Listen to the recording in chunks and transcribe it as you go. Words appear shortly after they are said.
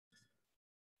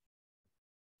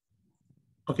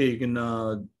Okay, you can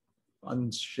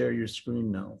unshare your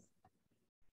screen now.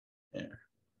 There.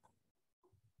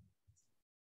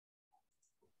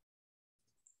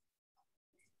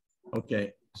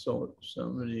 Okay, so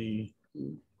somebody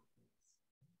who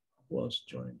was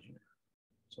joined here.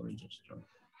 Somebody just joined.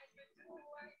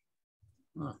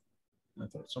 Ah, I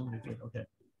thought somebody did. Okay.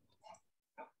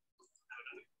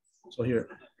 So here.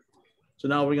 So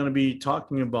now we're going to be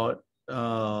talking about,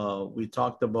 we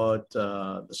talked about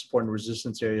the support and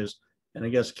resistance areas. And I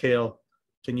guess, Kale,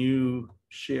 can you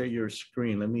share your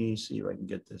screen? Let me see if I can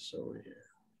get this over here.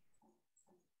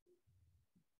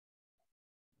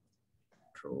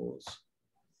 Controls.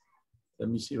 Let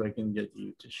me see if I can get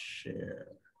you to share.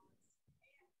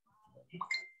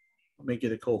 I'll make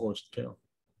it a co-host, Kale.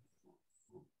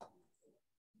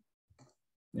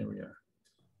 There we are.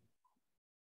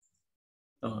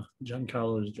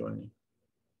 Giancarlo is joining.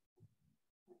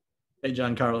 Hey,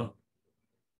 Giancarlo.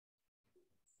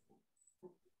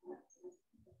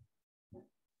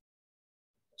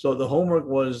 So the homework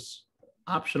was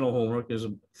optional homework, is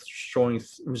showing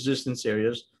resistance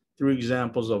areas through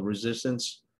examples of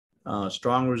resistance,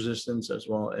 strong resistance, as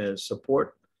well as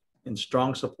support, and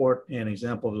strong support, and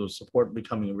examples of support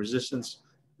becoming resistance,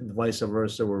 and vice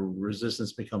versa, where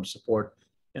resistance becomes support,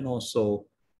 and also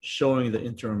showing the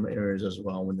interim areas as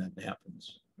well when that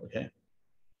happens. Okay.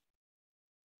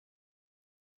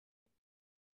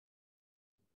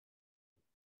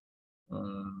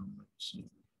 Let's see.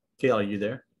 Kale, are you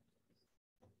there?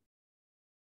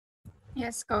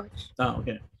 Yes, coach. Oh,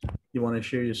 okay. You want to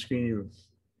share your screen?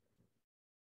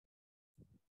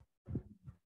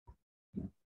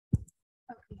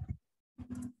 Okay.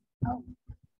 Oh.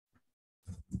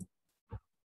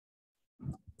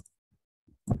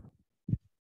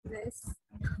 This.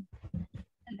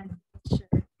 And then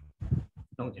sure.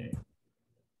 Okay.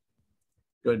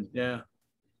 Good. Yeah,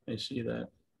 I see that.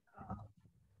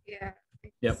 Yeah.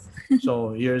 Yep.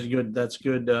 So here's good. That's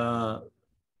good.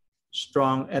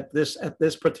 Strong at this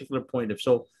particular point. If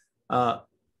you're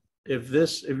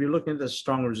looking at the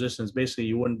strong resistance, basically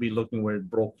you wouldn't be looking where it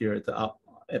broke here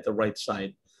at the right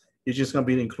side. You're just going to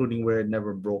be including where it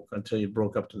never broke until you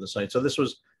broke up to the side. So this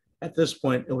was, at this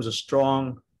point, it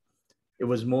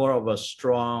was more of a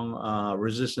strong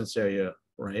resistance area,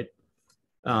 right?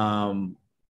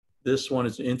 This one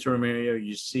is the interim area.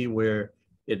 You see where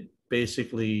it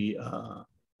basically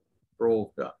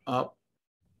broke up.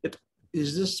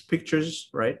 Is this pictures,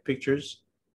 right? Pictures?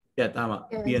 Yeah, tama,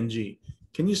 Yeah. PNG.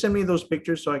 Can you send me those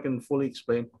pictures so I can fully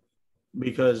explain?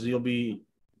 Because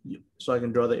so I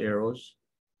can draw the arrows.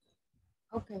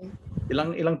 Okay.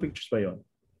 Ilang pictures ba yon?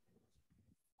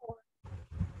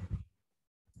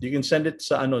 You can send it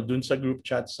sa dun sa group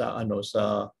chat sa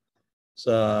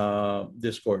sa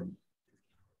Discord.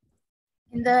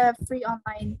 In the free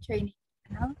online training,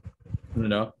 no?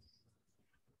 No?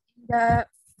 In the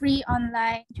free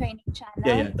online training channel.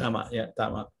 Yeah, tama. Yeah,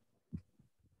 tama.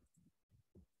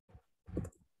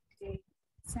 Okay.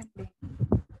 Sending.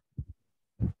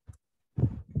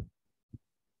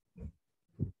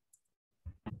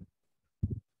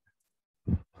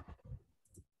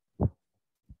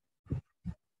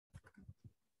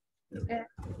 Yeah.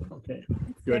 Okay.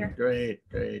 Good. Great.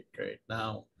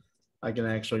 Now I can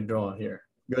actually draw here.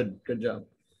 Good job.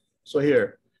 So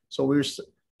here,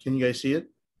 can you guys see it?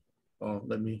 Oh,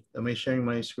 am I sharing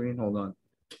my screen? Hold on.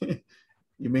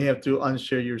 You may have to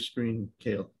unshare your screen,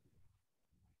 Kale.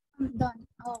 I'm done.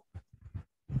 Oh.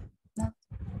 No.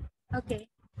 Okay.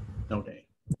 Okay.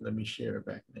 Let me share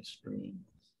back my screen.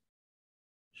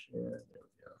 Share. There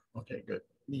we go. Okay, good.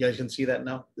 You guys can see that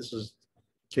now? This is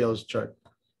Kale's chart.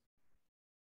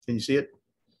 Can you see it?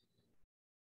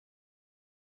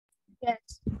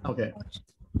 Yes. Okay.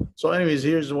 So anyways,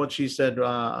 here's what she said.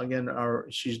 Again,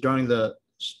 she's drawing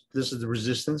this is the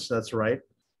resistance. That's right.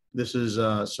 This is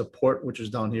support, which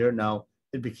is down here. Now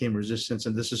it became resistance,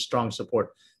 and this is strong support.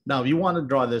 Now, if you want to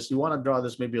draw this,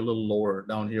 maybe a little lower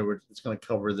down here, where it's going to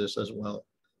cover this as well.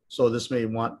 So this may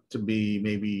want to be,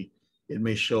 maybe it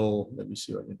may show, let me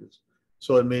see what I can do.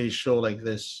 So it may show like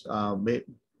this,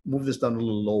 move this down a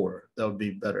little lower. That would be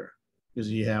better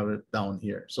because you have it down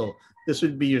here. So this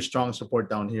would be your strong support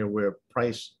down here where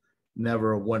price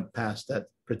never went past that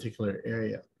particular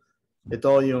area.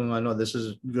 Ito yung this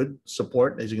is good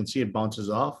support. As you can see, it bounces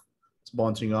off. It's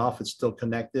bouncing off. It's still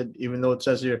connected, even though it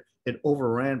says here it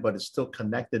overran, but it's still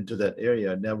connected to that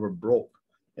area. It never broke.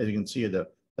 As you can see, the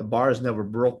bars never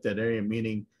broke that area,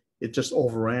 meaning it just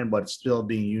overran, but it's still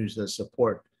being used as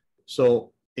support.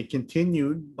 So it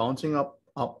continued bouncing up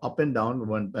and down,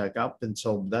 went back up, and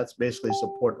so that's basically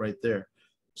support right there.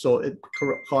 So it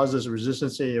causes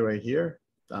resistance area right here,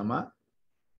 tama,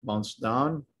 bounced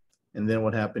down, and then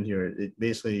what happened here? It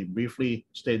basically briefly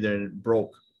stayed there and it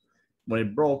broke. When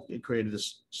it broke, it created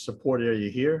this support area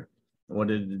here. And what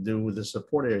did it do with the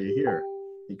support area here?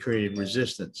 It created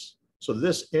resistance. So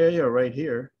this area right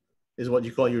here is what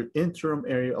you call your interim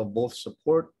area of both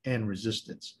support and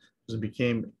resistance. As it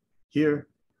became here,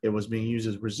 it was being used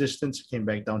as resistance, came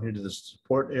back down here to the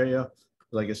support area.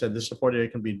 Like I said, this support area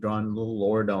can be drawn a little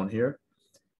lower down here.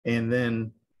 And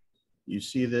then you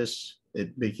see this,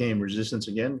 it became resistance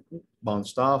again,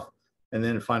 bounced off, and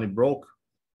then it finally broke.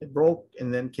 It broke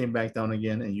and then came back down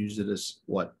again and used it as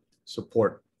what?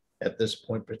 Support at this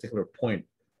particular point.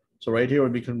 So right here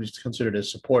would be considered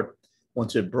as support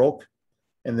once it broke,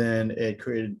 and then it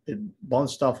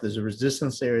bounced off. There's a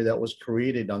resistance area that was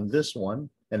created on this one,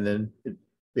 and then it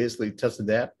basically tested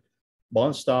that,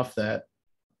 bounced off that,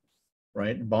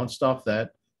 right? Bounced off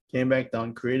that, came back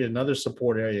down, created another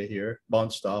support area here,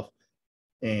 bounced off,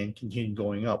 and continued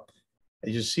going up.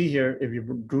 As you see here, if you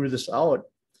drew this out,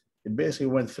 it basically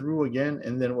went through again,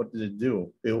 and then what did it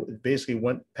do? It basically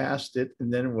went past it,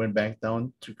 and then it went back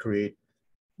down to create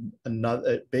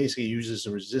another. It basically uses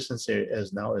the resistance area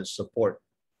as now as support.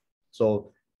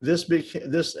 So this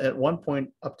at one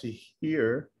point up to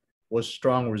here was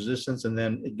strong resistance, and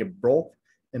then it broke,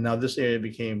 and now this area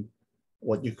became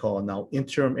what you call now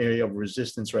interim area of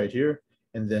resistance right here,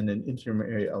 and then an interim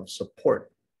area of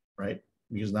support, right?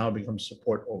 Because now it becomes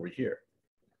support over here.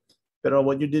 But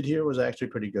what you did here was actually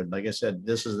pretty good. Like I said,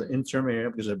 this is the interim area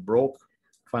because it broke,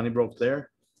 finally broke there,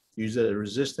 used it as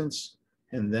resistance,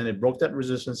 and then it broke that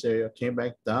resistance area, came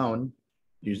back down,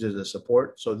 used it as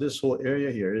support. So this whole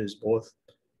area here is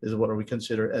what we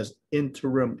consider as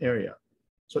interim area.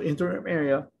 So interim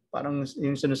area, parang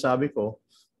yung sinasabi ko,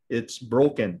 it's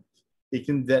broken.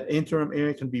 That interim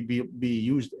area can be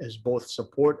used as both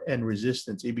support and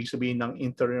resistance. Ibig sabihin ng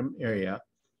interim area,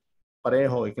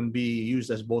 pareho, it can be used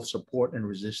as both support and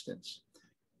resistance.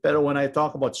 But when I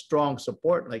talk about strong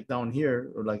support, like down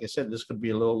here, or like I said, this could be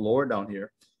a little lower down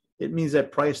here, it means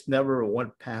that price never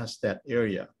went past that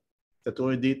area.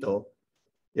 Katulad dito,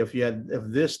 if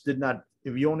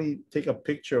you only take a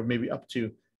picture of maybe up to,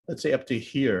 let's say up to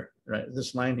here, right?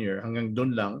 This line here, hanggang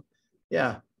dun lang,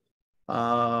 yeah,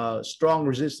 strong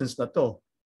resistance na to.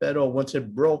 Pero once it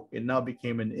broke, it now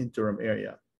became an interim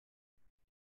area.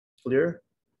 Clear?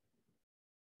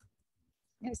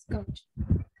 Yes, coach.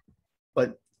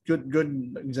 But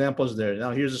good examples there.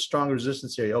 Now here's a strong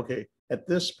resistance area. Okay, at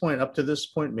this point, up to this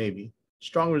point maybe,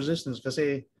 strong resistance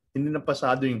kasi hindi na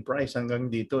pasado yung price hanggang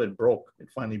dito, it broke. It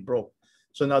finally broke.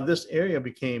 So now this area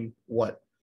became what?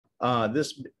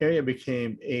 This area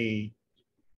became a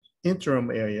interim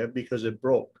area because it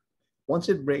broke. Once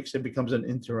it breaks, it becomes an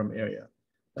interim area.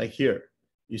 Like here,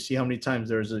 you see how many times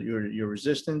there's your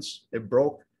resistance, it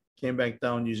broke, came back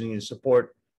down using its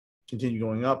support, continue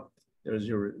going up. There's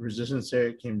your resistance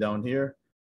area, came down here,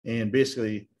 and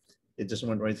basically it just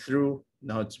went right through.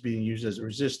 Now it's being used as a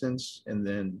resistance, and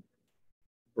then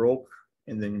broke,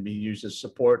 and then being used as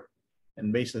support.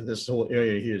 And basically this whole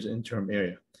area here is interim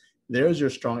area. There's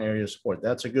your strong area of support.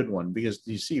 That's a good one because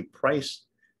you see price,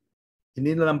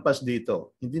 hindi nalampas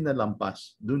dito, hindi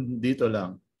nalampas, dito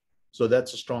lang. So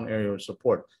that's a strong area of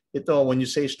support. Ito, when you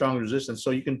say strong resistance,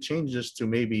 so you can change this to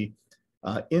maybe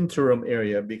interim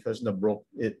area because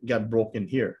it got broken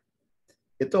here.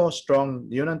 Ito strong,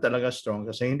 yun ang talaga strong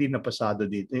kasi hindi napasado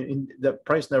dito. The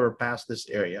price never passed this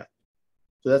area.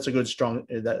 So that's a good strong,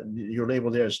 that your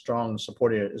label there is strong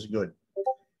support area is good.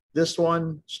 This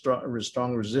one,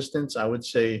 strong resistance, I would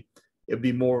say it'd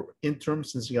be more interim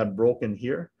since it got broken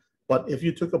here. But if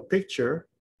you took a picture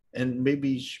and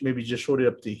maybe just showed it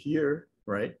up to here,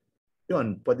 right?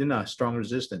 Yun, pwede na, strong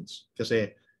resistance.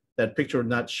 Kasi that picture would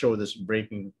not show this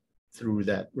breaking through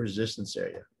that resistance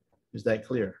area. Is that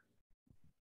clear?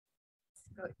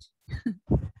 Good.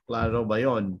 Claro ba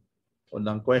yun?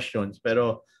 Walang questions,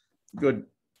 pero good.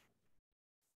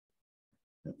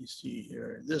 Let me see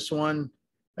here. This one,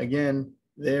 again,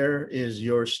 there is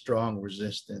your strong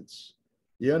resistance.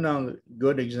 Yun ang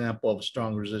good example of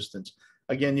strong resistance.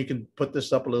 Again, you can put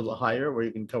this up a little higher where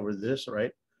you can cover this,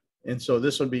 right? And so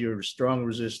this would be your strong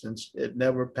resistance. It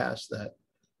never passed that.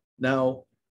 Now,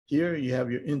 here you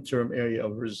have your interim area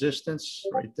of resistance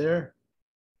right there.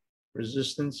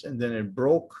 Resistance, and then it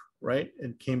broke, right?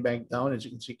 And came back down. As you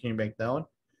can see, came back down.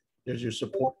 There's your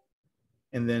support.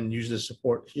 And then use the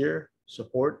support here.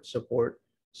 Support, support,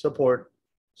 support,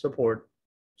 support,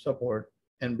 support.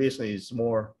 And basically it's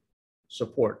more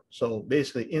support. So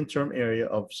basically interim area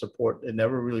of support, it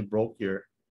never really broke here,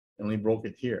 it only broke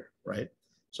it here, right?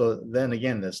 So then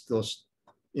again, that's still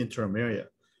interim area.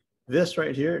 This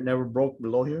right here never broke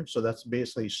below here. So that's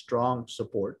basically strong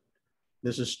support.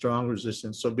 This is strong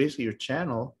resistance. So basically your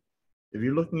channel, if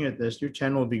you're looking at this, your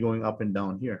channel will be going up and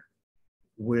down here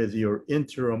with your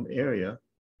interim area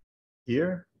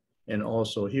here and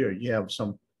also here. You have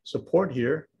some support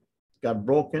here, got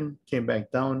broken, came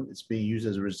back down. It's being used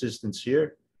as a resistance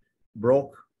here,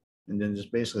 broke, and then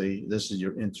just basically this is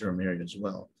your interim area as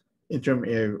well. Interim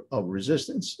area of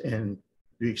resistance, and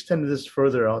if you extend this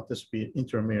further out, this would be an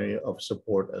interim area of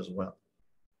support as well.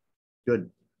 Good.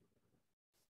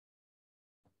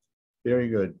 Very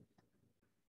good.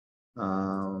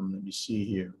 Let me see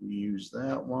here. We use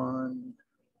that one,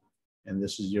 and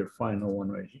this is your final one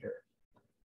right here.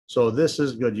 So this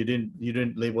is good. You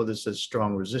didn't label this as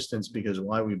strong resistance because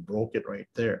why? We broke it right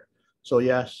there. So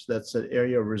yes, that's an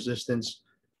area of resistance.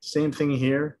 Same thing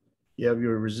here. You have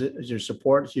your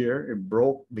support here. It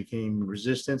broke, became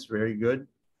resistance. Very good.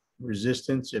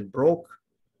 Resistance. It broke,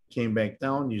 came back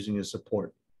down using a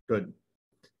support. Good.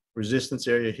 Resistance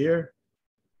area here.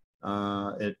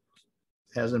 It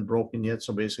hasn't broken yet,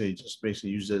 so basically just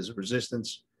used it as a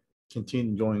resistance.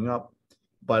 Continue going up,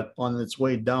 but on its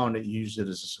way down, it used it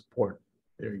as a support.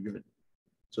 Very good.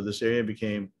 So this area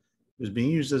was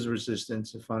being used as a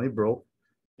resistance. It finally broke,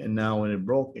 and now when it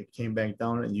broke, it came back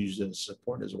down and used it as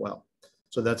support as well.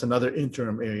 So that's another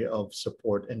interim area of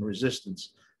support and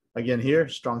resistance. Again, here,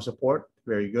 strong support,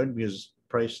 very good, because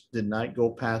price did not go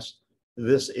past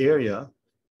this area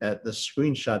at the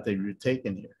screenshot that you're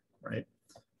taking here, right?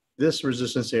 This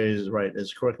resistance area is right,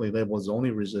 is correctly labeled as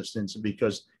only resistance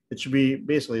because it should be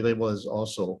basically labeled as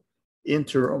also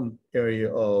interim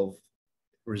area of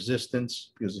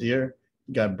resistance, because here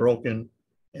it got broken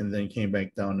and then came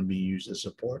back down and be used as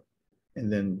support, and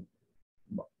then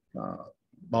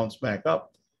bounced back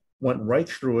up, went right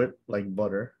through it like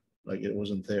butter, like it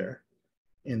wasn't there,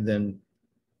 and then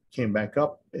came back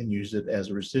up and used it as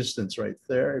a resistance right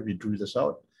there if you drew this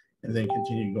out, and then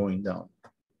continued going down.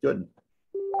 Good.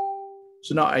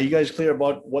 So now, are you guys clear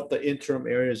about what the interim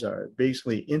areas are?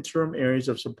 Basically, interim areas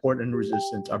of support and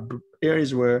resistance are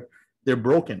areas where they're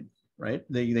broken, right?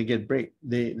 They get break.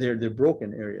 They're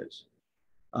broken areas.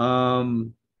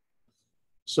 With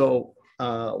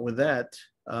that,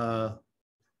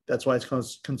 that's why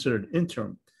it's considered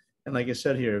interim. And like I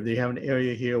said here, if they have an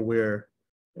area here where,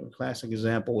 a classic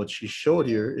example, what she showed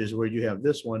here is where you have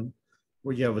this one,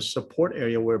 where you have a support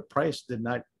area where price did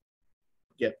not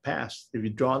get past. If you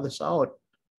draw this out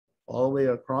all the way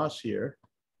across here,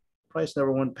 price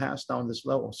never went past down this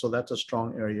level. So that's a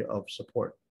strong area of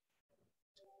support.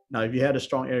 Now, if you had a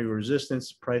strong area of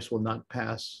resistance, price will not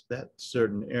pass that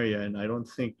certain area. And I don't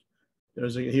think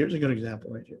here's a good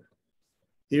example right here.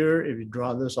 Here, if you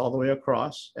draw this all the way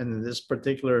across, and in this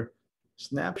particular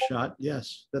snapshot,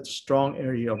 yes, that's a strong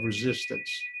area of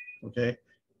resistance, okay?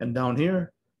 And down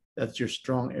here, that's your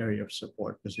strong area of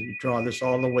support, because if you draw this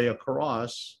all the way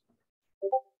across,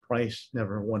 price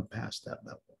never went past that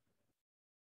level.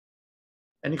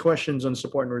 Any questions on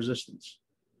support and resistance?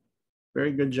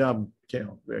 Very good job,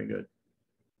 Kale. Very good.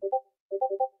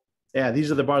 Yeah,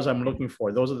 these are the bars I'm looking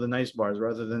for. Those are the nice bars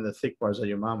rather than the thick bars that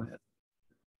your mom had.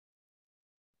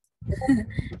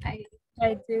 I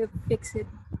tried to fix it.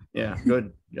 Yeah,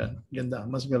 good. Yeah, ganda.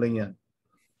 Mas galing yan.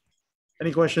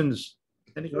 Any questions?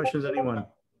 Any questions, anyone?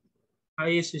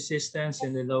 Highest resistance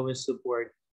and the lowest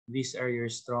support. These are your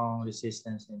strong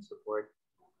resistance and support.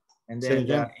 And then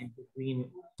in between,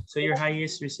 so your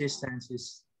highest resistance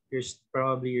is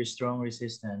probably your strong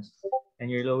resistance, and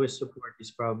your lowest support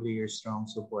is probably your strong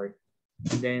support.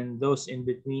 And then those in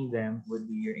between them would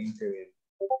be your interim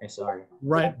SR.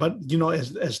 Right, but you know,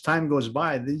 as time goes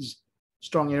by, these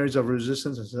strong areas of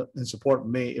resistance and support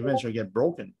may eventually get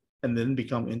broken and then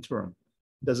become interim.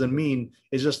 Doesn't mean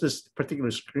it's just this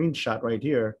particular screenshot right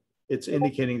here. It's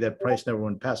indicating that price never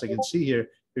went past. I can see here,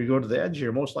 if you go to the edge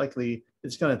here, most likely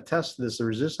it's going to test this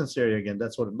resistance area again.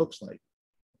 That's what it looks like.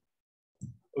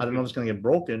 Okay. I don't know if it's going to get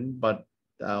broken, but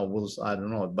I don't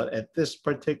know. But at this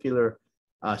particular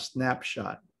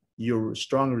snapshot, your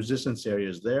strong resistance area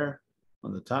is there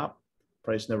on the top.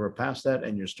 Price never passed that,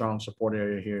 and your strong support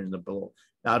area here in the below.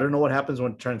 Now, I don't know what happens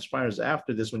when it transpires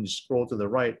after this. When you scroll to the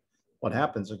right, what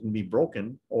happens? It can be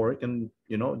broken, or it can,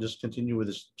 you know, just continue with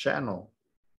this channel.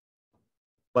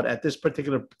 But at this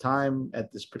particular time,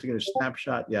 at this particular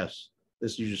snapshot, yes,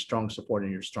 this is your strong support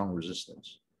and your strong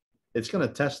resistance. It's going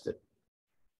to test it.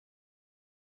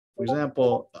 For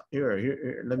example,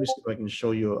 here, let me see if I can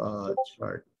show you a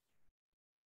chart.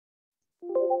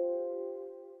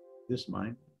 This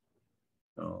mine.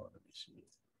 Oh, let me see.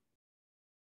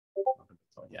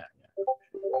 Oh, yeah.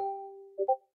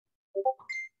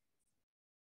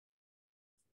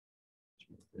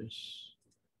 this.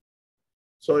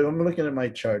 So if I'm looking at my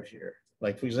chart here,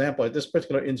 like for example, at this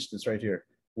particular instance right here,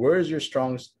 where is your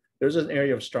strong, there's an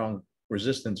area of strong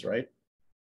resistance, right?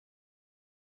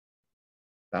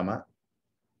 Tama.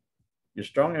 Your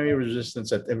strong area of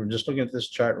resistance, if we're just looking at this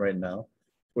chart right now,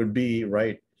 would be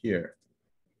right here.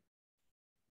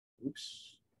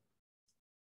 Oops.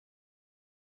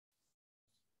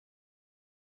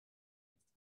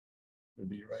 Would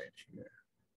be right here.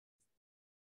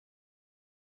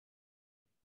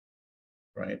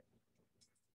 Right.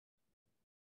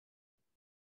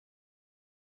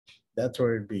 That's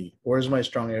where it'd be. Where's my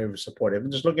strong area of support? If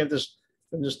I'm just looking at this,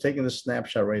 I'm just taking this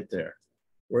snapshot right there.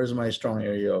 Where's my strong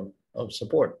area of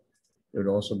support? It would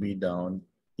also be down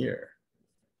here.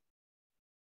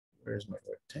 Where's my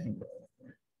rectangle?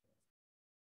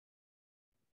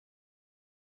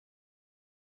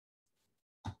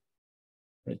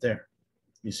 Right there.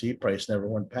 You see, price never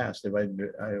went past. If I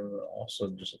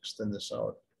also just extend this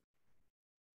out.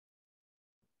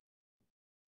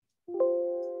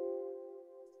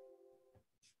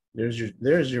 There's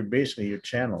your basically your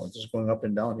channel. It's just going up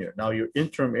and down here. Now your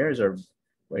interim areas are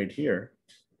right here.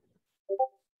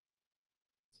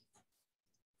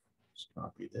 Let's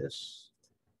copy this.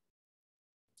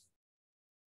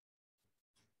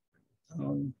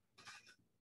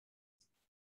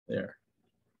 There.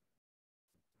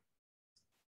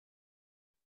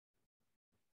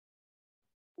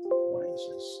 Why is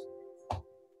this?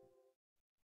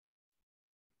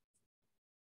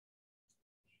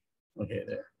 Okay,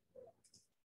 there.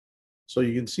 So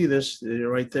you can see this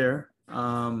right there.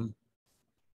 Right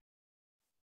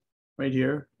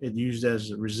here, it used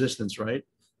as resistance, right?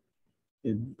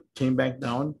 It came back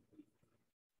down,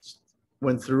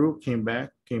 went through, came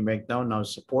back down. Now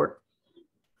support.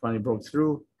 Finally broke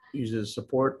through, used as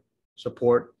support,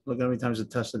 support. Look how many times it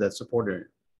tested that support area.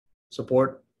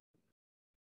 Support,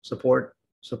 support,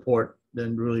 support,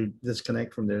 then really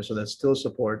disconnect from there. So that's still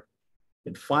support.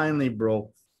 It finally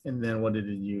broke, and then what did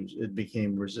it use? It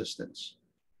became resistance.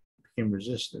 It became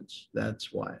resistance.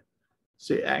 That's why.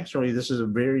 See, actually, this is a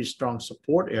very strong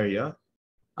support area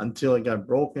until it got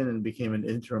broken and became an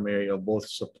interim area of both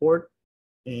support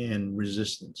and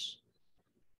resistance.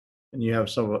 And you have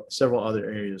several other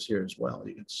areas here as well.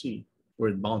 You can see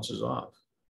where it bounces off,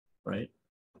 right?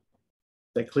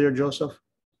 Is that clear, Joseph?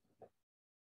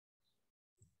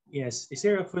 Yes. Is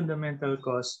there a fundamental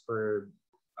cause for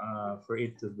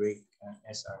it to break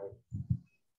SR?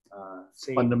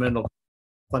 Say fundamental cost.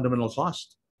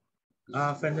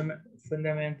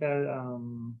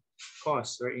 Fundamental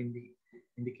cost or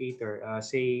indicator.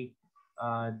 Say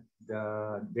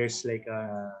there's like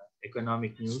a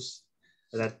economic news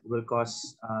that will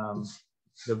cause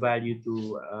the value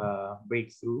to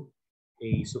break through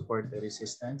a support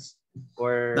resistance,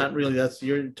 or not really. That's,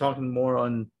 you're talking more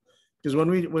on, because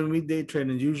when we day trade,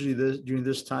 and usually during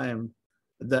this time,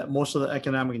 that most of the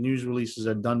economic news releases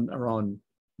are done around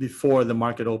before the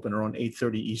market open, around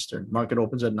 8:30 Eastern. Market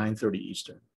opens at 9:30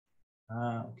 Eastern.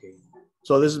 Okay.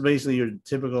 So this is basically your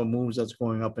typical moves that's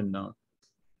going up and down.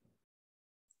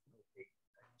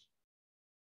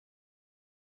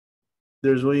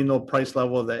 There's really no price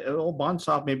level that, oh, bounce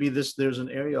off. Maybe there's an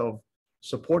area of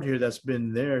support here that's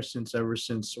been there ever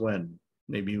since when?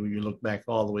 Maybe when you look back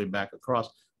all the way back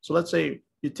across. So let's say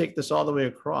you take this all the way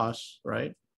across,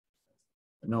 right?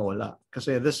 No, wala.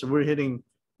 Because we're hitting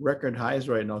record highs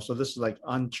right now. So this is like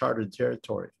uncharted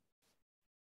territory.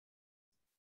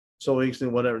 So basically,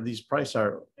 whatever these prices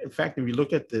are, in fact, if you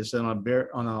look at this and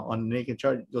on a naked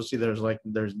chart, you'll see there's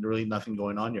really nothing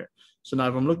going on here. So now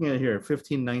if I'm looking at here,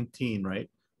 1519, right?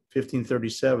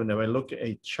 1537. If I look at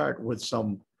a chart with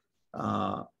some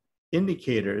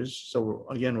indicators, so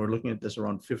again, we're looking at this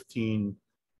around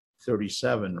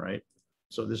 1537, right?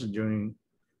 So this is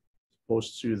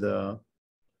close to the,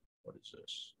 what is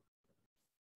this?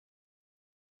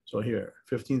 So here,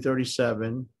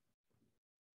 1537.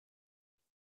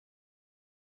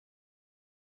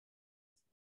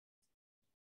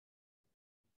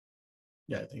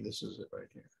 Yeah, I think this is it right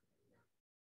here.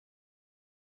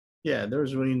 Yeah,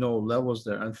 there's really no levels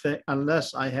there.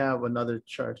 Unless I have another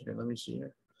chart here. Let me see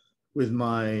here with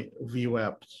my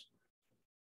VWAPs.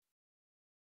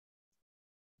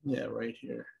 Yeah, right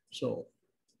here. So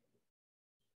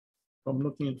I'm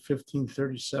looking at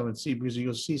 1537. See, because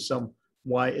you'll see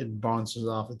why it bounces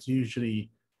off. It's usually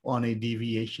on a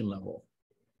deviation level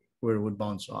where it would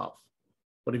bounce off.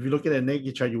 But if you look at a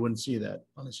naked chart, you wouldn't see that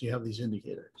unless you have these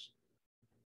indicators.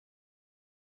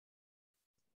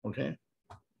 Okay.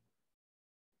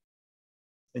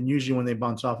 And usually when they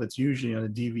bounce off, it's usually on a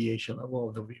deviation level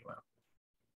of the VWAP.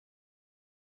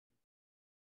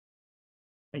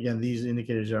 Again, these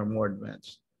indicators are more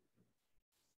advanced.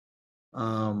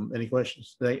 Any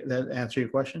questions? Did that answer your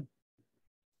question?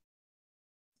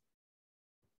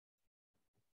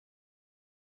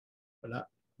 Wala,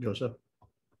 Joseph?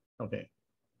 Okay.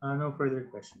 No further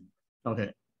question.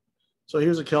 Okay. So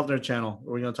here's a Keltner channel.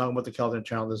 We're going to talk about the Keltner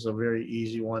channel. This is a very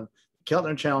easy one.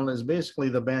 Keltner channel is basically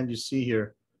the band you see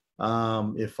here.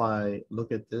 If I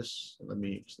look at this, let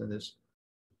me extend this.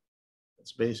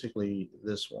 It's basically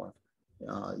this one.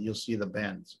 You'll see the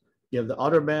bands. You have the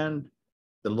outer band,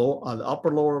 the upper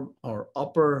lower or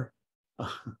upper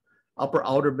upper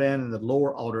outer band, and the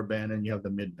lower outer band, and you have the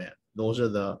mid band. Those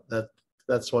are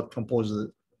that's what composes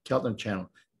the Keltner channel.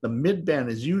 The mid band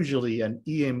is usually an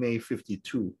EMA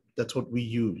 52. That's what we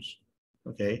use.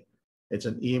 Okay, it's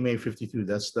an EMA 52.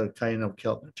 That's the kind of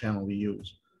Keltner channel we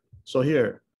use. So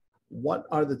here, what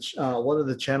are the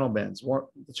channel bands?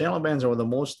 The channel bands are the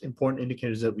most important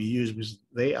indicators that we use because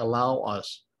they allow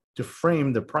us to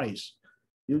frame the price.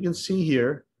 You can see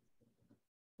here,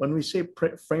 when we say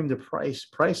frame the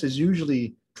price is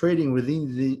usually trading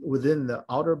within the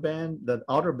outer band, the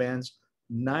outer bands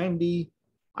 90,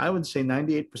 I would say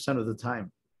 98% of the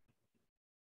time.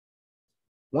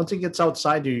 Once it gets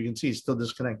outside here, you can see it's still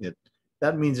disconnected.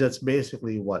 That means that's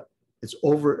basically what? It's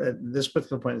over at this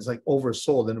particular point, it's like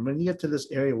oversold. And when you get to this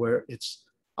area where it's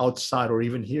outside, or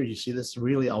even here, you see this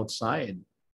really outside,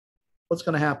 what's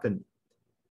going to happen?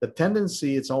 The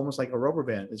tendency, it's almost like a rubber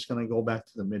band. It's going to go back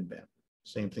to the mid band.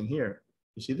 Same thing here.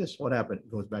 You see this? What happened? It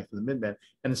goes back to the mid band.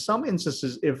 And in some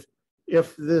instances,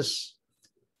 if this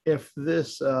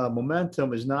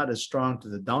momentum is not as strong to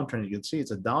the downtrend, you can see it's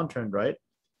a downtrend, right?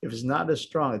 If it's not as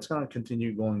strong, it's going to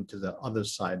continue going to the other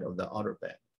side of the outer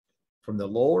band, from the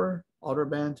lower outer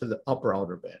band to the upper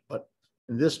outer band. But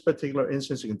in this particular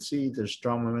instance, you can see there's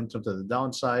strong momentum to the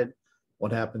downside.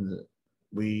 What happens?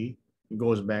 It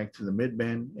goes back to the mid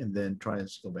band and then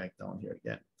tries to go back down here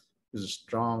again. There's a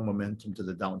strong momentum to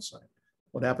the downside.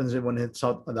 What happens when it hits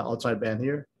out the outside band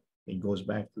here? It goes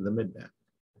back to the mid band.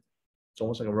 It's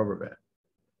almost like a rubber band.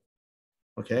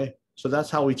 Okay, so that's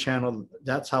how we channel.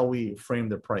 That's how we frame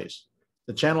the price.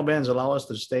 The channel bands allow us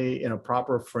to stay in a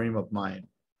proper frame of mind.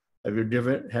 Have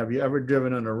you ever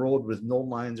driven on a road with no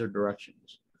lines or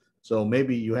directions? So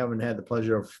maybe you haven't had the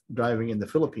pleasure of driving in the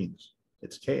Philippines.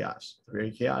 It's chaos,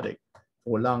 very chaotic.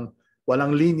 Walang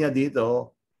linya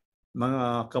dito.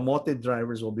 Mga kamote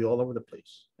drivers will be all over the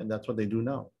place, and that's what they do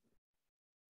now.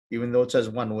 Even though it says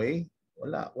one way,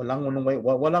 walang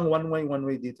one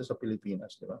way dito sa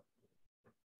Pilipinas, di ba?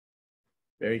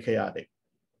 Very chaotic.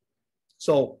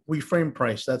 So we frame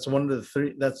price. That's one of the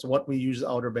three. That's what we use the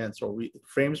outer band. So we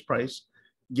frames price,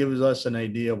 gives us an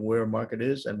idea of where market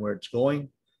is and where it's going.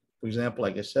 For example,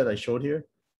 like I said, I showed here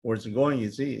where it's going.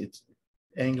 You see, it's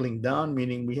angling down,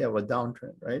 meaning we have a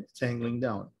downtrend, right? It's angling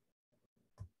down.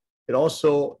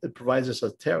 It provides us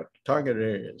a target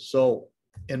area. So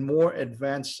in more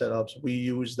advanced setups, we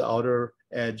use the outer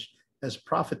edge as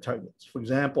profit targets. For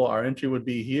example, our entry would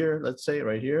be here, let's say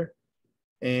right here,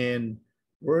 and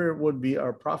where would be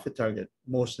our profit target?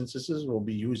 Most instances, we'll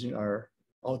be using our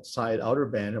outer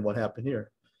band. And what happened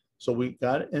here? So we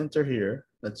got to enter here.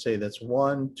 Let's say that's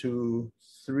 1, 2,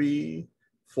 3,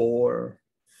 4,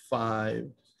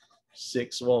 5,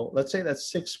 6. Well, let's say that's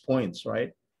 6 points,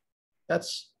 right?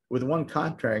 That's with one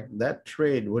contract. That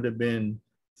trade would have been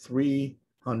 $300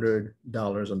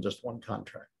 on just one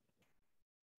contract.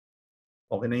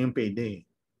 Okay na yung payday.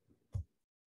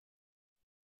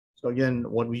 So again,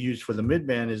 what we use for the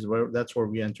mid-band is that's where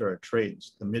we enter our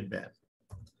trades, the mid-band.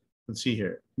 Let's see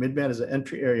here. Mid-band is an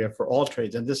entry area for all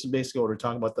trades. And this is basically what we're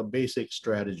talking about, the basic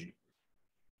strategy.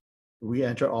 We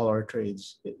enter all our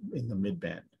trades in the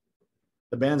mid-band.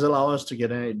 The bands allow us to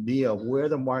get an idea of where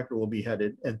the market will be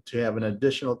headed and to have an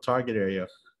additional target area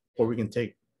where we can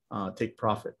take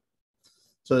profit.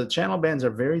 So the channel bands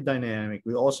are very dynamic.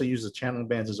 We also use the channel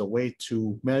bands as a way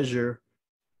to measure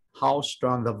how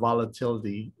strong the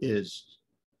volatility is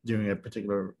during a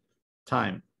particular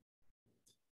time.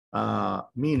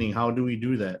 Meaning, how do we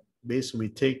do that? Basically, we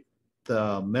take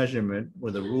the measurement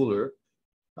with a ruler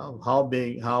of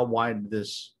how wide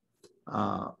this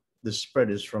spread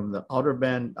is from the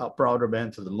upper outer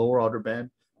band to the lower outer band.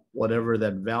 Whatever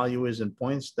that value is in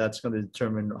points, that's going to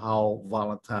determine how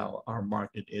volatile our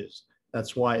market is.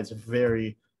 That's why it's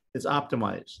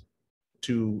optimized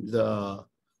to the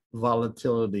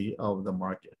volatility of the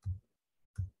market.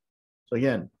 So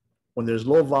again, when there's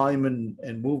low volume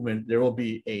and movement, there will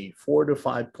be a 4 to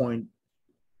 5 point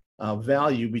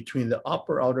value between the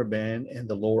upper outer band and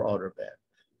the lower outer band.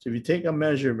 So if you take a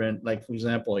measurement, like for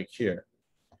example, like here,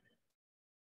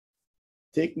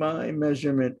 take my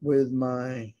measurement with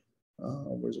my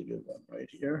Where's a good one? Right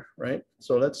here, right?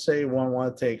 So let's say one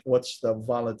want to take, what's the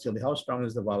volatility? How strong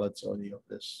is the volatility of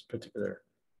this particular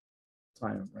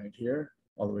time right here,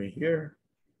 all the way here,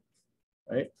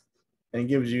 right? And it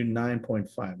gives you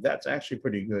 9.5. That's actually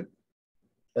pretty good.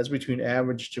 That's between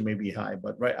average to maybe high,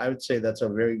 but right, I would say that's a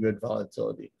very good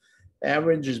volatility.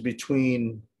 Average is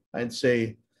between, I'd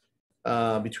say,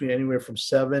 between anywhere from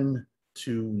 7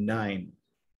 to 9,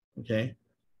 okay?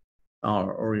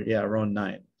 Or yeah, around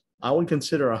 9. I would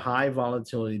consider a high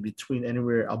volatility between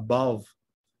anywhere above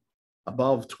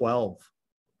 12.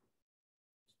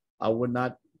 I would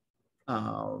not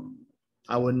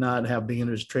have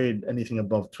beginners trade anything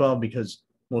above 12 because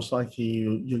most likely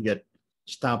you get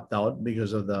stopped out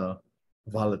because of the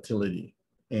volatility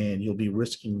and you'll be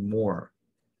risking more.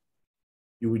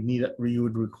 You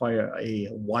would require a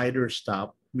wider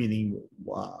stop, meaning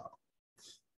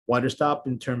wider stop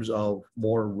in terms of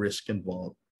more risk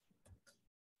involved.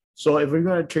 So if we're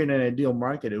going to trade an ideal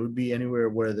market, it would be anywhere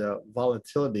where the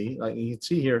volatility, like you can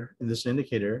see here in this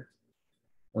indicator,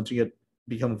 once you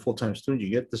become a full-time student, you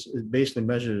get this, it basically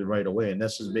measures it right away. And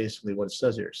this is basically what it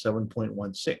says here,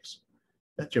 7.16.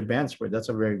 That's your band spread. That's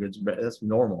a very good, that's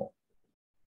normal.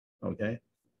 Okay.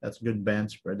 That's a good band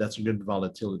spread. That's a good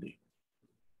volatility.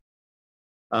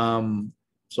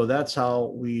 So that's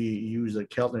how we use the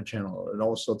Keltner channel. It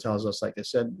also tells us, like I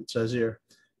said, it says here,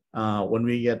 when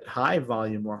we get high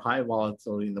volume or high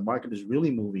volatility and the market is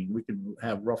really moving, we could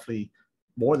have roughly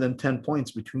more than 10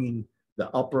 points between the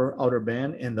upper outer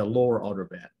band and the lower outer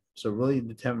band. So really,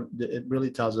 it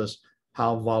really tells us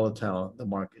how volatile the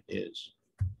market is.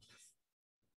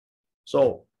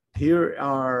 So here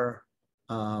are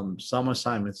some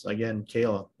assignments. Again,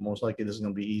 Kayla, most likely this is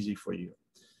going to be easy for you.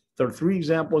 There are 3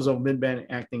 examples of mid-band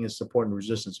acting as support and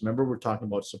resistance. Remember, we're talking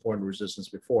about support and resistance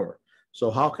before.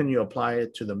 So how can you apply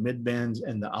it to the mid bands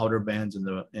and the outer bands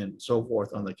and so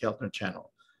forth on the Keltner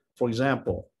channel? For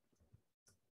example,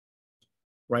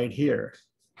 right here,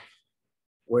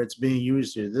 where it's being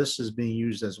used here, this is being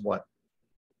used as what?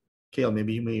 Kale,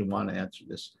 maybe you may want to answer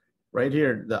this. Right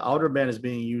here, the outer band is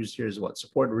being used here as what?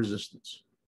 Support and resistance.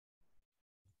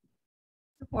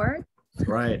 Support.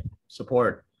 Right,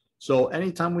 support. So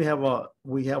anytime we have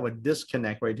a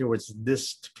disconnect right here where it's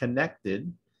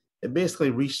disconnected, it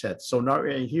basically resets. So now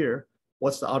right here,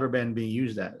 what's the outer band being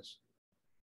used as?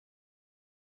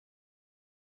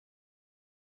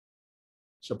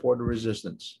 Support and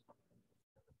resistance.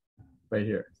 Right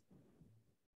here.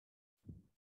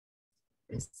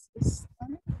 Resistance.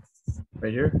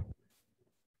 Right here.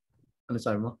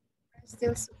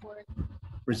 Still support.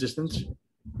 Resistance.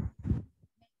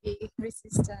 Maybe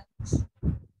resistance.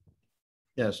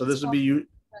 Yeah, so this would be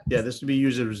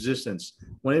used as resistance.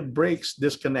 When it breaks,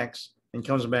 disconnects, and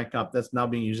comes back up, that's now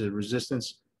being used as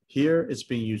resistance. Here, it's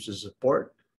being used as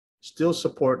support. Still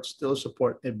support, still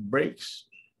support. It breaks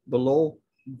below,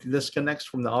 disconnects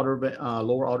from the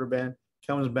lower outer band,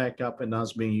 comes back up, and now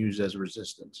it's being used as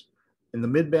resistance. In the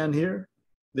mid band here,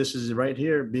 this is right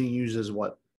here being used as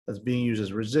what? That's being used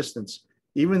as resistance.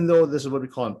 Even though this is what we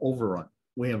call an overrun.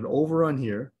 We have an overrun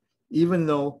here, even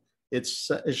though it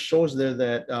shows there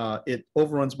that it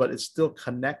overruns, but it's still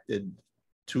connected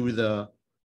to the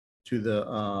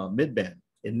mid band.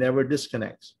 It never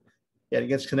disconnects. Yeah, it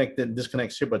gets connected and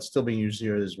disconnects here, but still being used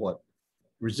here as what?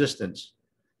 Resistance.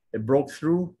 It broke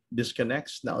through,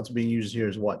 disconnects. Now it's being used here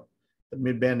as what? The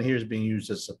mid band here is being used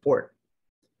as support.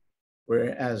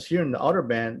 Whereas here in the outer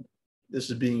band, this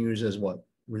is being used as what?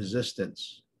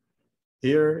 Resistance.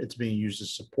 Here it's being used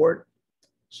as support.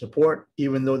 Support,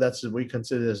 even though that's what we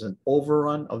consider as an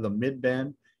overrun of the mid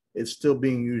band, it's still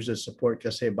being used as support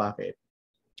kasi bakit?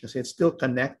 Kasi it's still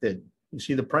connected. You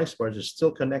see the price bars are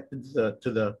still connected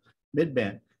to the mid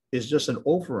band. It's just an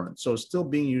overrun. So it's still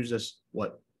being used as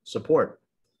what? Support.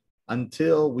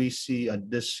 Until we see a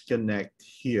disconnect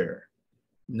here.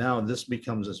 Now this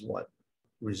becomes as what?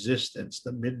 Resistance.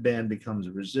 The mid band becomes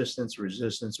resistance,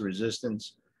 resistance,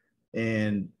 resistance.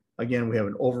 And again, we have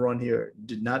an overrun here.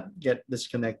 Did not get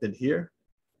disconnected here.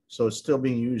 So it's still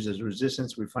being used as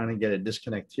resistance. We finally get a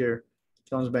disconnect here.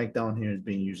 Comes back down here, is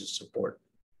being used as support.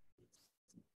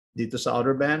 Dito sa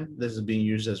outer band, this is being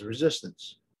used as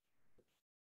resistance.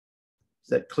 Is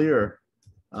that clear?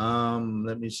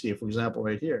 Let me see. For example,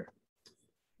 right here.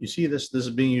 You see this is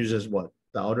being used as what?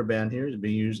 The outer band here is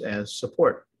being used as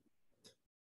support.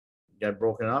 Got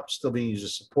broken up, still being used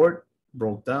as support,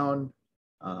 broke down.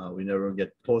 We never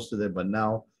get close to that, but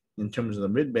now in terms of the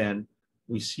mid band,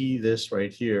 we see this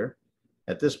right here.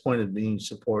 At this point, it being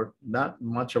support, not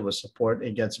much of a support.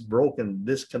 It gets broken,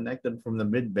 disconnected from the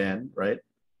mid band, right?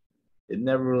 It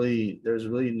never really, there's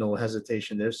really no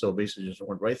hesitation there. So basically just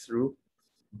went right through.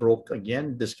 broke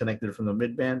again, disconnected from the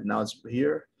midband. Now it's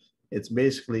here. It's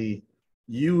basically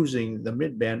using the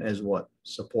midband as what?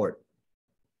 Support,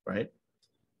 right?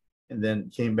 And then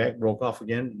came back, broke off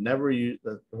again, never used,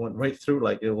 went right through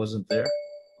like it wasn't there.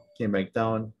 Came back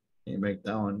down,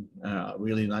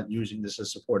 really not using this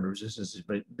as support or resistance,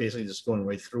 but basically just going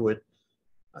right through it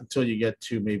until you get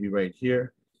to maybe right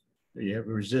here. You have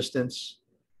a resistance,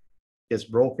 gets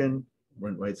broken,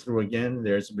 went right through again.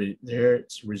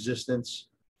 It's resistance,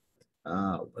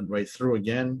 went right through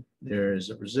again. There's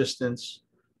a resistance,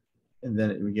 and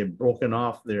then we get broken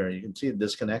off there. You can see it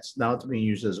disconnects. Now it's being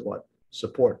used as what?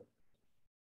 Support.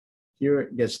 Here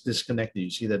it gets disconnected. You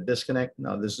see that disconnect?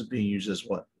 Now this is being used as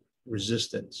what?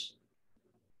 Resistance.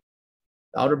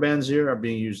 The outer bands here are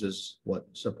being used as what?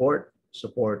 Support,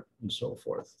 support, and so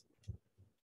forth.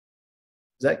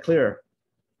 Is that clear?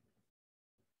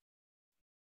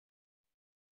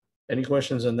 Any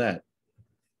questions on that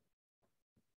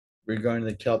regarding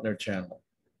the Keltner channel?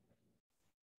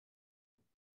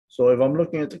 So if I'm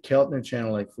looking at the Keltner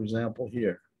channel, like for example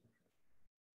here,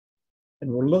 and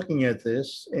we're looking at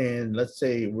this, and let's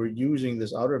say we're using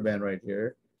this outer band right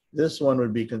here, this one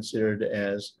would be considered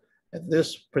as, at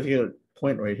this particular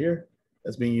point right here,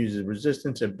 that's being used as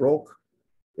resistance. It broke.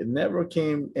 It never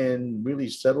came and really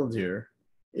settled here.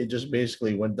 It just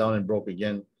basically went down and broke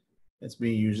again. It's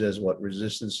being used as what?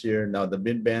 Resistance here. Now the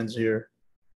mid bands here,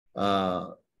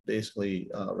 basically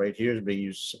right here is being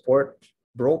used as support,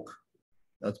 broke.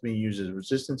 That's being used as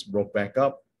resistance, broke back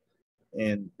up,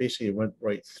 and basically it went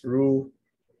right through.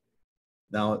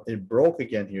 Now it broke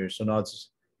again here. So now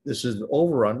this is an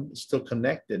overrun, it's still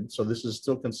connected. So this is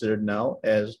still considered now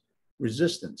as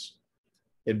resistance.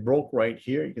 It broke right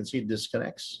here. You can see it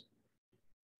disconnects.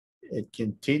 It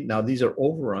continued. Now these are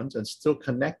overruns and still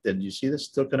connected. You see this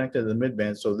still connected to the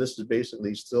midband. So this is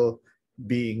basically still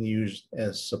being used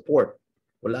as support.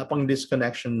 Wala pang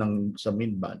disconnection ng sa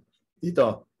midband.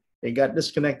 Dito, it got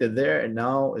disconnected there, and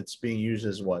now it's being used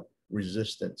as what?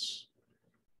 Resistance.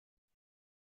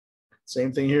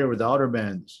 Same thing here with the outer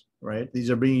bands, right? These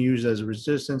are being used as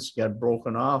resistance, got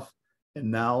broken off,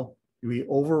 and now we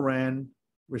overran.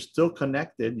 We're still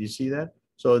connected. You see that?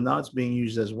 So now it's being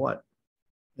used as what?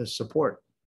 As support.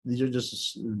 These are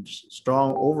just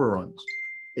strong overruns.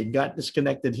 It got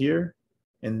disconnected here,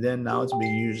 and then now it's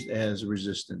being used as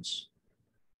resistance.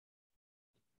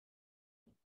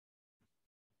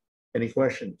 Any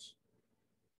questions?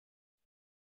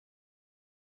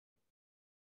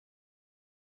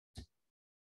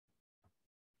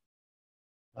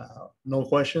 No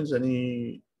questions?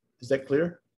 Any? Is that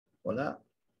clear? Wala?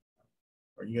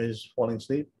 Are you guys falling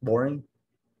asleep? Boring?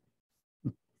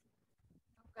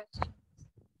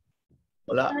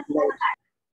 Wala?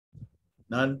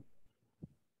 None?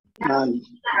 None.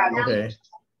 Okay.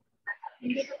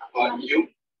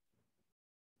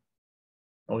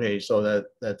 Okay, so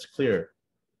that's clear.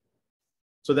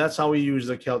 So that's how we use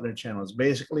the Keltner channel. It's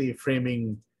basically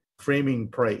framing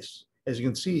price. As you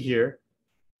can see here,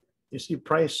 you see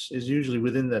price is usually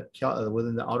within the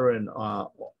outer and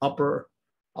upper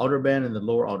outer band and the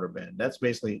lower outer band. That's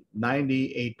basically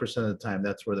 98% of the time.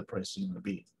 That's where the price is going to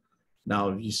be. Now,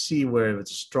 if you see where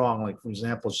it's strong, like for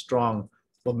example, strong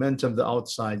momentum to the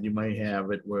outside, you might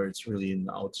have it where it's really in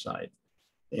the outside.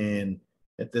 And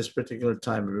at this particular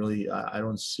time, really, I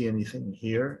don't see anything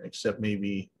here except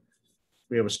maybe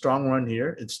we have a strong run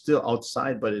here. It's still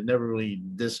outside, but it never really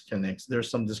disconnects. There's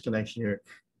some disconnection here,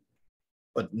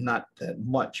 but not that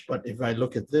much. But if I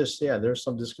look at this, yeah, there's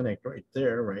some disconnect right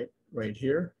there, right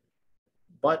here.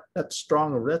 But that's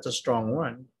strong. That's a strong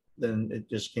run. Then it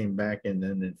just came back and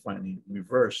then it finally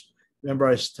reversed. Remember,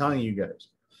 I was telling you guys,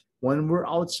 when we're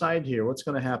outside here, what's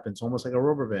going to happen? It's almost like a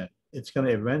rubber band. It's going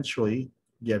to eventually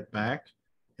get back.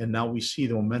 And now we see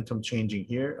the momentum changing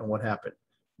here. And what happened?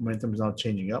 Momentum is now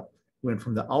changing up. We went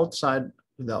from the outside,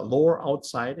 the lower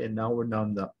outside, and now we're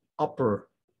down the upper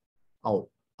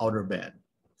outer band.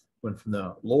 Went from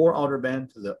the lower outer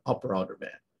band to the upper outer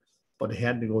band. But it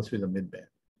had to go through the mid band.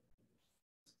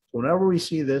 Whenever we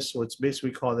see this, so it's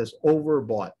basically called this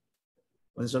overbought.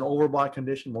 When it's an overbought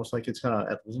condition, most likely it's going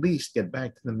to at least get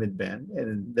back to the mid band.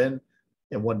 And then,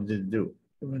 and what did it do?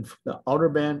 It went from the outer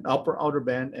band, upper outer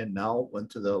band, and now went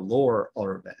to the lower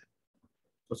outer band.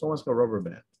 So it's almost like a rubber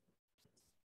band.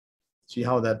 See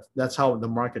how that's how the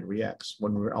market reacts.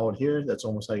 When we're out here, that's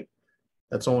almost like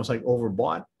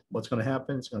overbought. What's going to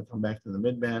happen? It's going to come back to the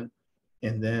mid band.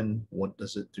 And then what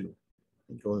does it do?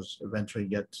 It goes eventually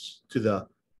gets to the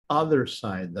other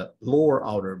side, the lower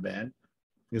outer band,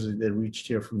 because it reached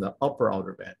here from the upper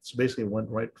outer band. So basically it went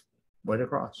right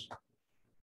across.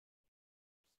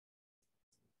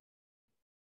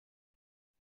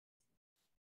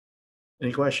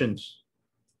 Any questions?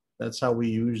 That's how we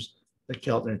use the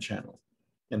Keltner channel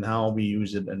and how we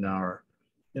use it in our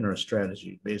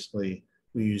strategy. Basically,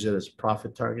 we use it as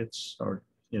profit targets, or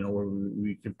where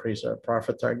we can place our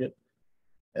profit target,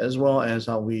 as well as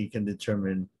how we can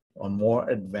determine on more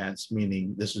advanced,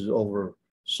 meaning this is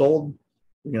oversold.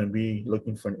 We're going to be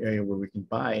looking for an area where we can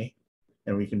buy,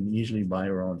 and we can usually buy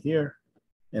around here,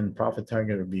 and profit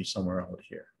target would be somewhere out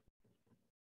here.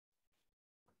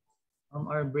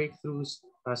 Are breakthroughs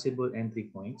possible entry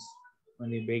points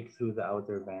when they break through the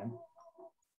outer band?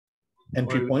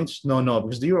 Entry points? No,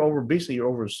 because basically you're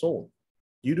oversold.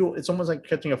 It's almost like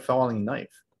catching a falling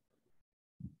knife.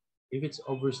 If it's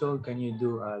oversold, can you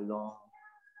do a long?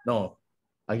 No,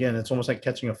 again, it's almost like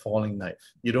catching a falling knife.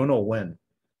 You don't know when.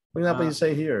 For example, you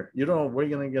say here, you don't know where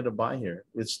you're going to get a buy here.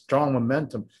 It's strong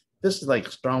momentum. This is like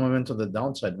strong momentum to the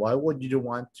downside. Why would you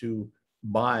want to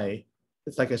buy?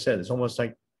 It's like I said, it's almost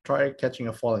like try catching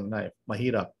a falling knife.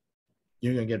 Mahirap.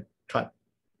 You're going to get cut.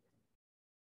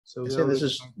 So I say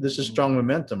this is strong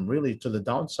momentum, really, to the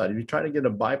downside. If you try to get a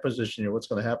buy position here, what's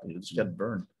going to happen? You just get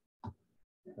burned.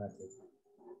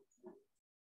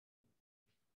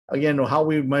 Again, how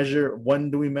we measure, when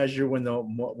do we measure when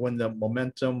the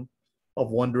momentum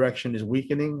of one direction is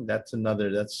weakening? That's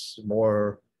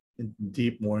more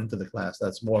deep, more into the class.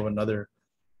 That's more of another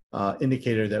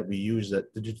indicator that we use to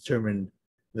determine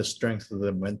the strength of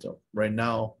the momentum. Right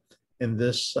now, in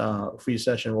this free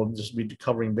session, we'll just be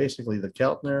covering basically the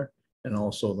Keltner and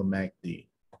also the MACD,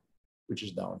 which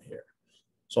is down here.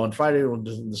 So on Friday, we'll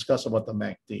discuss about the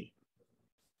MACD.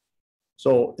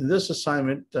 So in this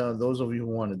assignment, those of you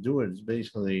who want to do it is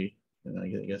basically, I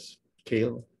guess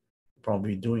Kale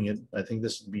probably doing it. I think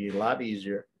this would be a lot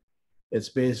easier. It's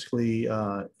basically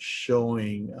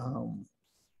showing,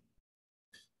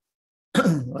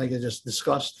 like I just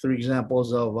discussed, 3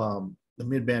 examples of the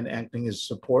midband acting as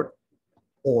support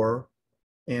or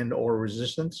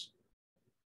resistance,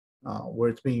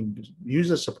 where it's being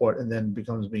used as support and then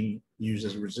becomes being used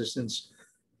as resistance.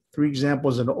 3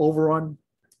 examples in overrun.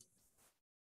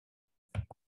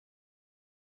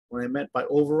 What I meant by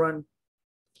overrun,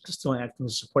 still acting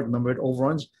as support. Remember, it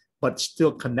overruns, but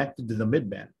still connected to the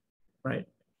midband, right?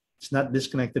 It's not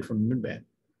disconnected from the midband.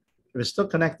 If it's still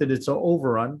connected, it's an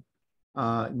overrun.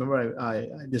 Remember, I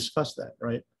discussed that,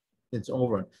 right? It's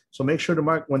overrun. So make sure to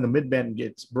mark when the midband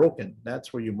gets broken.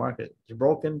 That's where you mark it. It's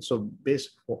broken, so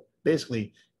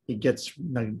basically it gets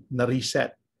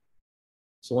reset.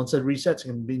 So once it resets,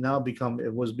 it can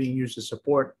it was being used as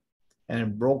support, and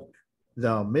it broke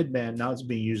the midband. Now it's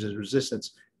being used as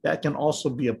resistance. That can also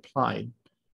be applied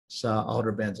to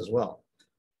outer bands as well.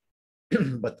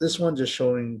 But this one just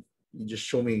show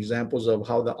me examples of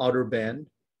how the outer band,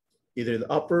 either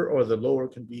the upper or the lower,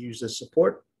 can be used as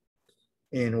support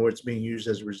and where it's being used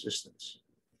as resistance.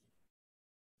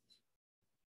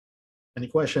 Any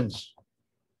questions?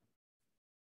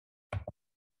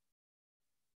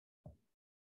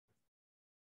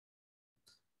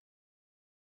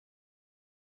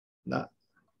 Not.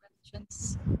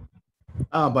 Questions.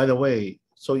 By the way,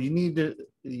 so you need to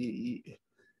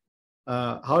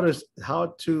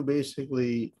how to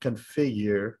basically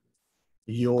configure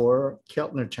your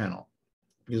Keltner channel,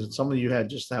 because some of you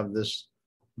just have this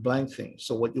blank thing.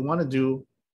 So what you want to do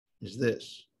is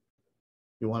this.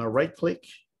 You want to right click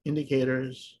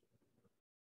indicators,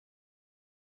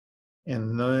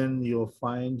 and then you'll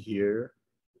find here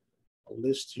a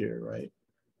list here, right?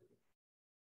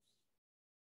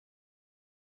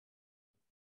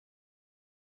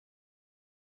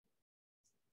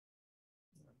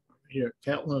 Here,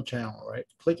 Keltner channel, right?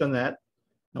 Click on that.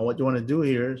 Now what you want to do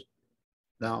here is,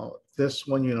 now this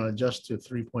one you're going to adjust to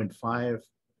 3.5.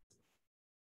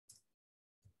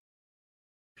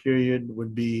 Period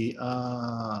would be,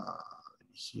 let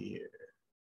me see here,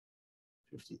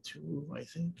 52, I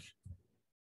think.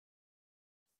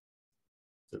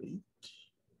 Delete.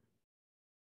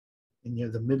 And you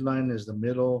have the midline is the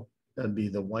middle. That'd be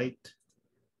the white.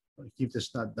 I'll keep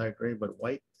this not dark gray, but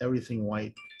white, everything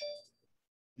white.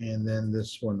 And then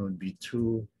this one would be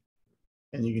 2.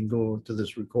 And you can go to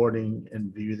this recording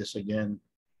and view this again.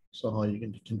 So how you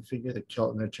can configure the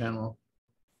Keltner channel.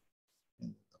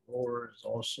 And the lower is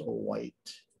also white.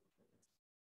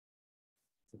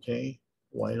 Okay,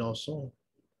 white also.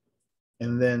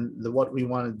 And then what we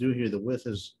want to do here, the width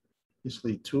is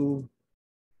basically 2,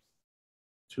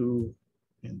 2,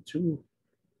 and 2.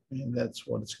 And that's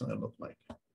what it's going to look like.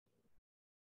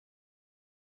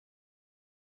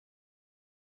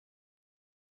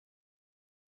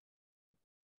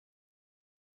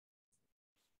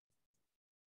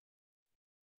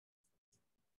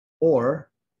 Or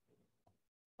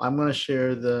I'm going to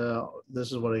share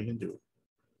this is what I can do.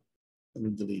 Let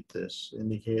me delete this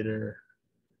indicator.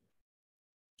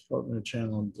 Keltner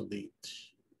channel, delete.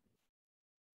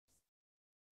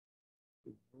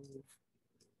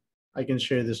 I can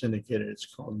share this indicator. It's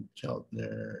called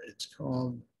Keltner. It's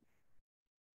called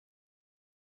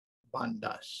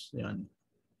bandas in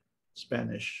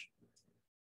Spanish.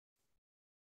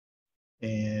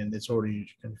 And it's already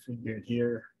configured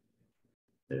here.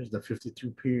 There's the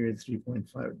 52 period,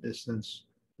 3.5 distance.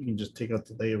 You can just take out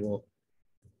the label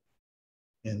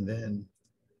and then,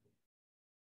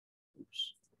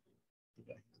 oops, go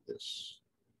back to this.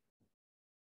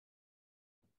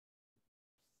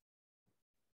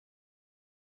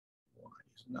 Why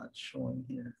is it not showing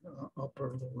here?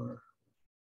 Upper, lower,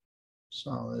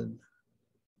 solid,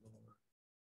 lower.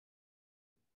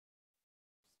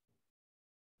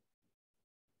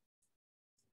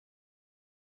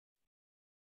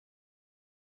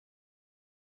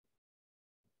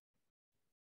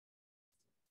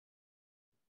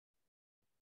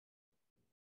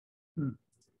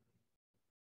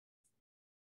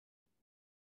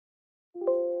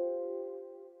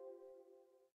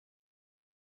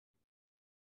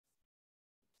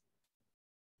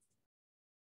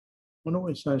 Wonder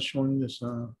why it's not showing this.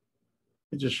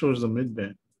 It just shows the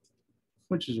midband,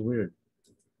 which is weird.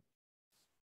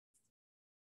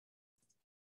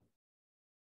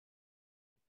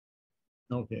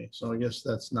 Okay, so I guess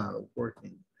that's not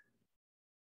working.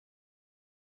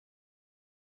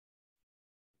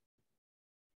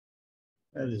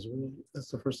 That is weird.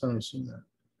 That's the first time I've seen that.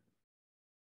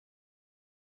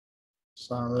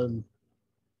 Solid,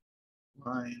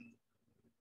 line,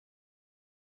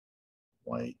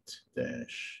 white,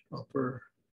 dash, upper.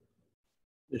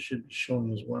 This should be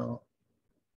showing as well.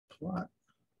 Plot.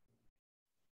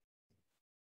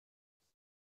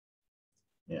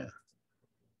 Yeah.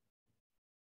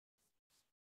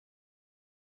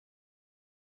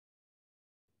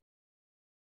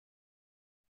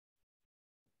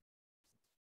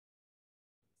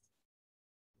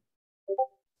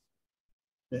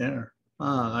 There.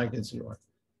 Ah, I can see why.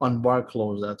 On bar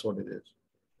close, that's what it is.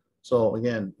 So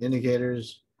again,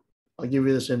 indicators. I'll give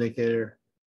you this indicator.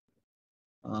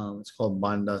 It's called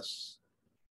bandas.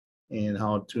 And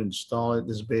how to install it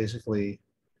is basically,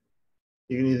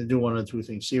 you can either do one of two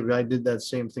things. See, if I did that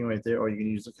same thing right there, or you can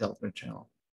use the Keltner channel,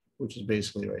 which is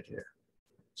basically right here.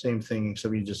 Same thing,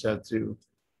 except you just have to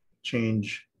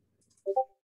change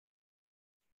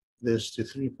this to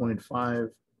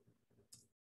 3.5.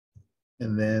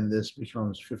 And then this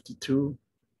becomes 52.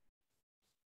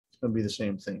 It's going to be the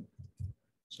same thing.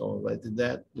 So if I did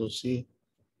that, you'll see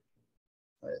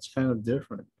it's kind of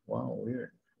different. Wow,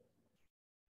 weird.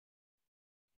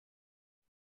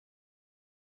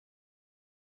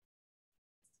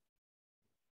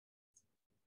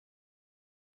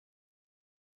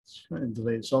 It's kind of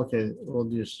delayed. So okay, we'll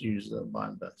just use the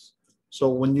bandas. So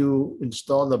when you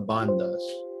install the bandas,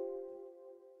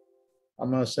 I'm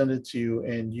going to send it to you,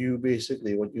 and you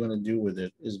basically, what you're going to do with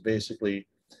it is basically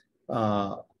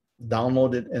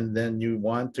download it, and then you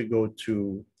want to go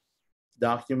to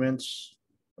documents,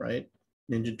 right?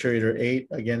 NinjaTrader 8.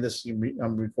 Again, this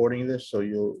I'm recording this, so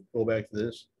you'll go back to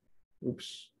this.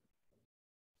 Oops.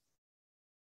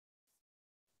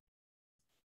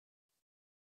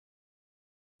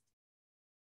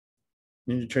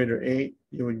 NinjaTrader 8,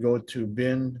 you would go to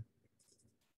bin,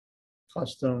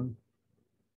 custom,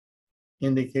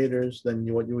 indicators. Then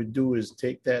what you would do is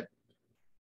take that,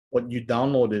 what you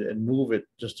downloaded, and move it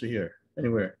just to here,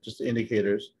 anywhere, just the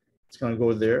indicators. It's going to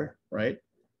go there, right?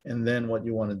 And then what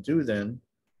you want to do then,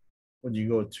 when you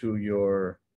go to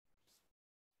your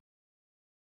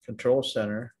control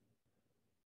center,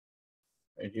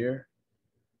 right here,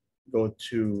 go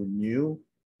to new,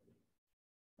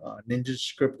 Ninja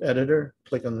script editor,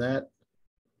 click on that,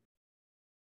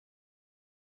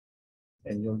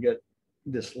 and you'll get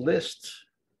this list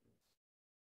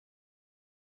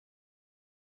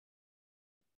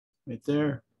right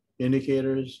there,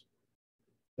 indicators.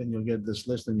 Then you'll get this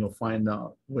list, and you'll find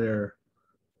out where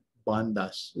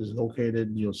bandas is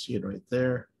located. You'll see it right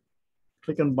there.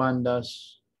 Click on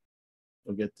bandas,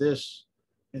 you'll get this,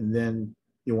 and then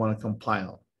you want to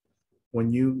compile.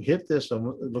 When you hit this, it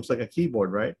looks like a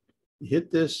keyboard, right? You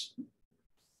hit this,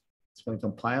 it's going to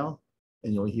compile,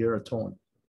 and you'll hear a tone.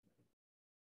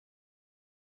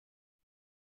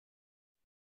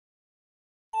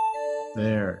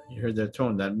 There, you heard that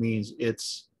tone. That means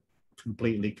it's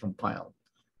completely compiled.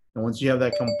 And once you have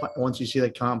that, once you see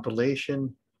that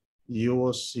compilation, you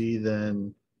will see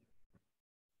then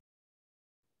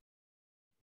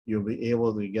you'll be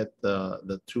able to get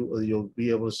the two. You'll be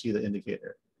able to see the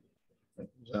indicator. For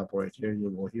example, right here,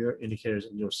 you'll go here, indicators,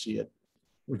 and you'll see it.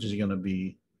 which is going to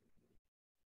be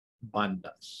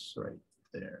bandas right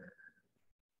there.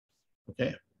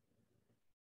 Okay.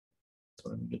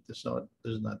 So let me get this out.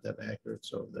 This is not that accurate.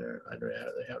 So there, I'd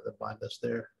rather have the bandas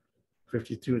there.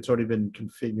 52, it's already been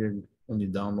configured when you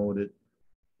download it.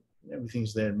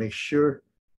 Everything's there. Make sure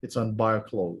it's on bar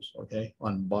close, okay?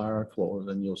 On bar close,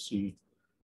 and you'll see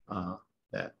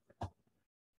that.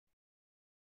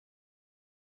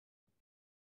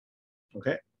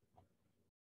 Okay.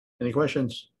 Any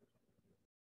questions?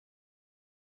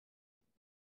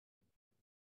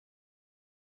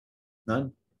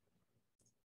 None?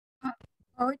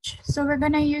 Coach, so we're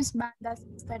gonna use bandas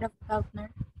instead of Keltner.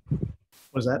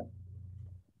 What's that?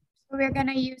 So we're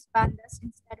gonna use bandas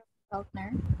instead of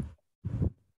Keltner.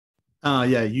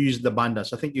 Yeah, use the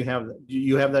bandas. I think you have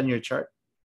that in your chart.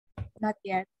 Not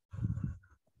yet.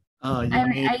 You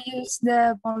I use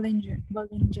the Bollinger.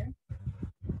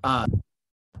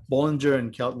 Bollinger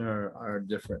and Keltner are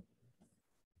different.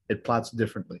 It plots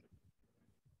differently.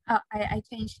 Oh, I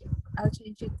changed it. I'll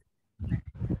change it.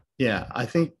 Yeah, I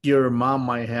think your mom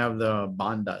might have the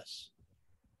bandas.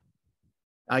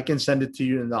 I can send it to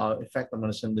you. In fact, I'm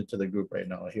going to send it to the group right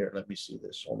now. Here, let me see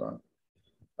this. Hold on.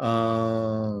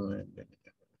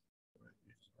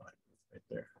 Right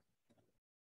there.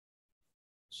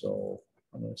 So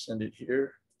I'm going to send it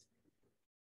here.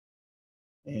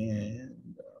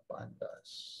 And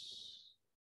bandas.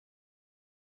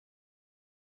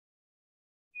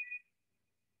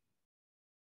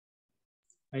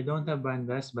 I don't have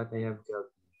bandas, but I have Keltner.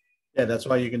 Yeah, that's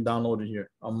why you can download it here.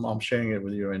 I'm sharing it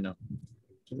with you right now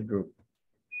to the group.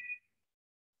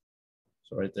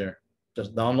 So right there,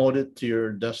 just download it to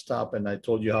your desktop, and I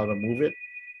told you how to move it.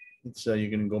 It's you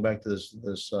can go back to this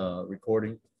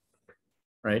recording,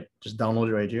 right? Just download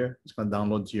it right here. It's gonna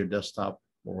download to your desktop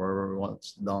or wherever it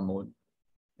wants to download.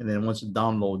 And then once it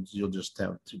downloads, you'll just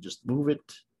have to just move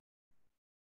it.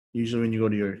 Usually when you go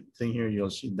to your thing here, you'll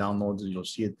see downloads and you'll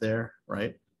see it there,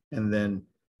 right? And then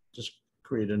just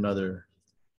create another,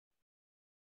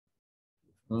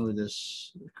 move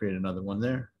this, create another one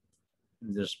there.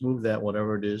 And just move that,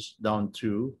 whatever it is, down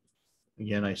to,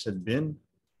 again, I said bin,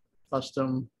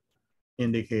 custom,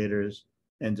 indicators,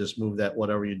 and just move that,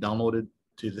 whatever you downloaded,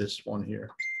 to this one here.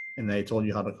 And I told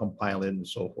you how to compile it and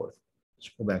so forth.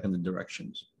 Just go back in the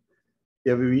directions.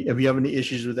 If you have any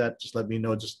issues with that, just let me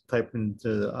know. Just type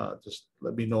into, just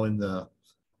let me know in the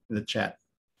chat.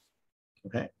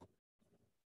 Okay.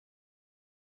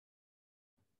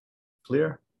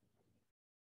 Clear?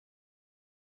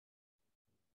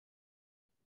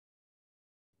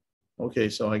 Okay,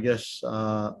 so I guess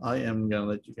I am gonna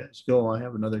let you guys go. I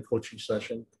have another coaching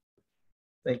session.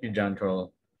 Thank you, John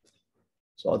Carlo.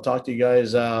 So I'll talk to you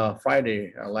guys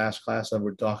Friday, our last class, and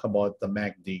we'll talk about the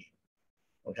MACD.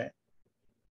 Okay.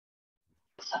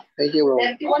 Thank you, bro.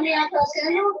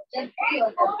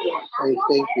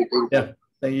 Yeah.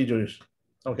 Thank you, Julius.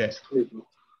 Okay.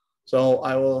 So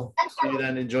I will see you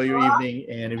then. Enjoy your evening.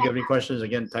 And if you have any questions,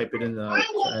 again, type it in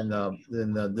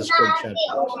the Discord chat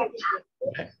box.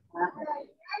 Okay.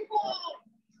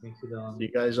 Thank you, Don. See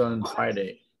you guys on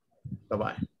Friday.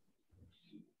 Bye-bye.